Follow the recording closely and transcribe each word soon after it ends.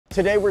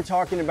Today we're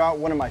talking about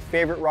one of my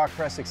favorite rock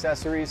press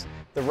accessories,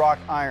 the ROQ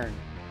Iron.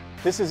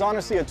 This is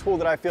honestly a tool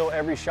that I feel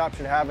every shop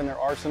should have in their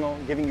arsenal,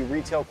 giving you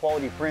retail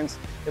quality prints,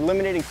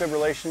 eliminating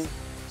fibrillation.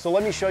 So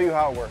let me show you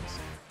how it works.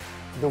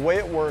 The way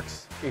it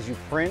works is you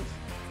print,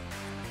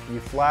 you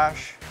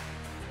flash,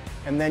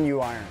 and then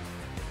you iron.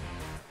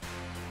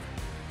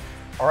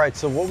 All right,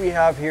 so what we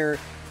have here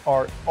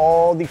are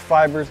all the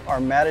fibers are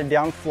matted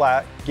down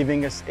flat,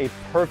 giving us a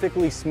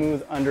perfectly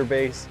smooth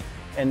underbase.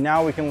 And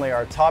now we can lay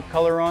our top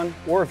color on,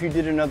 or if you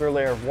did another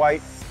layer of white,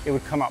 it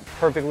would come out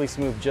perfectly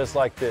smooth just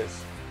like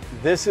this.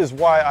 This is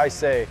why I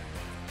say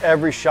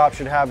every shop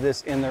should have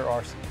this in their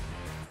arsenal.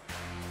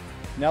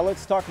 Now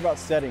let's talk about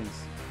settings.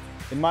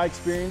 In my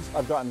experience,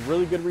 I've gotten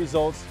really good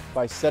results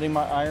by setting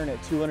my iron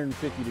at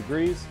 250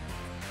 degrees.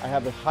 I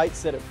have the height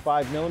set at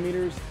 5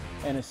 millimeters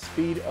and a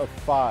speed of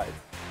 5.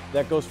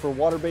 That goes for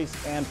water-based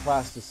and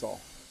plastisol.